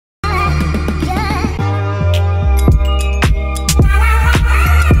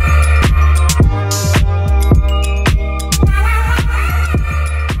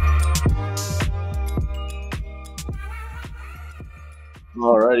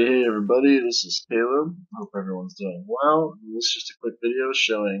Hey everybody, this is Caleb. Hope everyone's doing well. This is just a quick video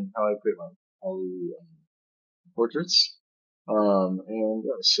showing how I create my poly portraits.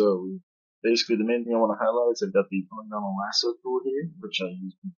 So basically the main thing I want to highlight is I've got the polygonal lasso tool here, which I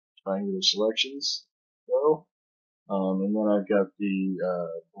use in triangular selections. And then I've got the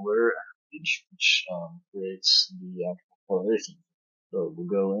blur average, which creates the actual correlation. So we'll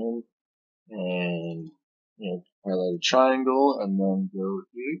go in and highlight a triangle and then go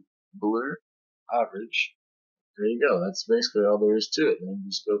here, blur, average. There you go. That's basically all there is to it. Then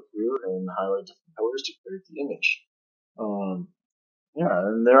you just go through and highlight different colors to create the image.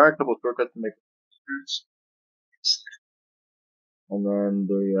 And there are a couple of shortcuts to make filters. And then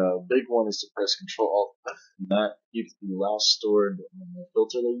the big one is to press Control-Alt, and that keeps the last stored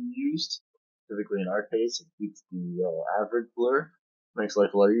filter that you used. Typically in our case, it keeps the average blur. Makes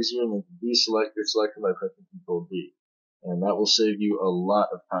life a lot easier, and then you can deselect your selection by pressing Control D. And that will save you a lot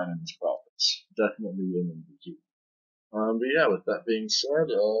of time in this process. Definitely an MUSICA. But yeah, with that being said,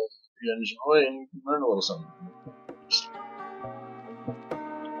 you enjoy and you can learn a little something.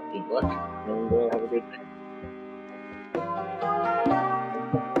 Good luck, and have a good day.